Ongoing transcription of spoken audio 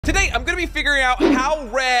Today, I'm going to be figuring out how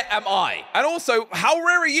rare am I? And also, how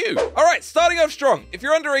rare are you? All right, starting off strong. If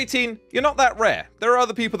you're under 18, you're not that rare. There are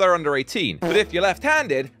other people that are under 18. But if you're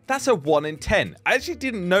left-handed, that's a 1 in 10. I actually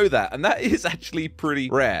didn't know that, and that is actually pretty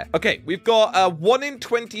rare. Okay, we've got a 1 in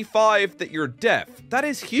 25 that you're deaf. That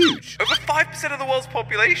is huge. Over 5% of the world's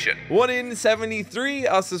population. 1 in 73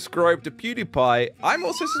 are subscribed to PewDiePie. I'm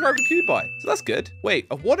also subscribed to PewDiePie, so that's good. Wait,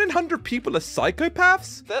 a 1 in 100 people are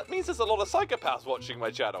psychopaths? That means there's a lot of psychopaths watching my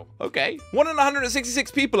channel. Okay. 1 in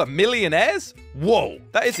 166 people are millionaires? Whoa,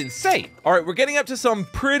 that is insane. All right, we're getting up to some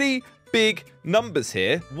pretty big numbers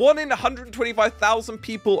here. 1 in 125,000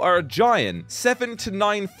 people are a giant. 7 to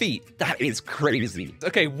 9 feet. That is crazy.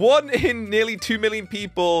 Okay, 1 in nearly 2 million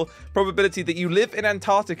people probability that you live in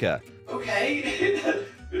Antarctica. Okay,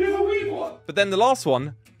 bit of a weird one. But then the last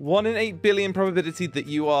one, 1 in 8 billion probability that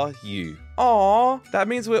you are you. Aww, that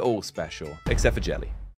means we're all special, except for Jelly.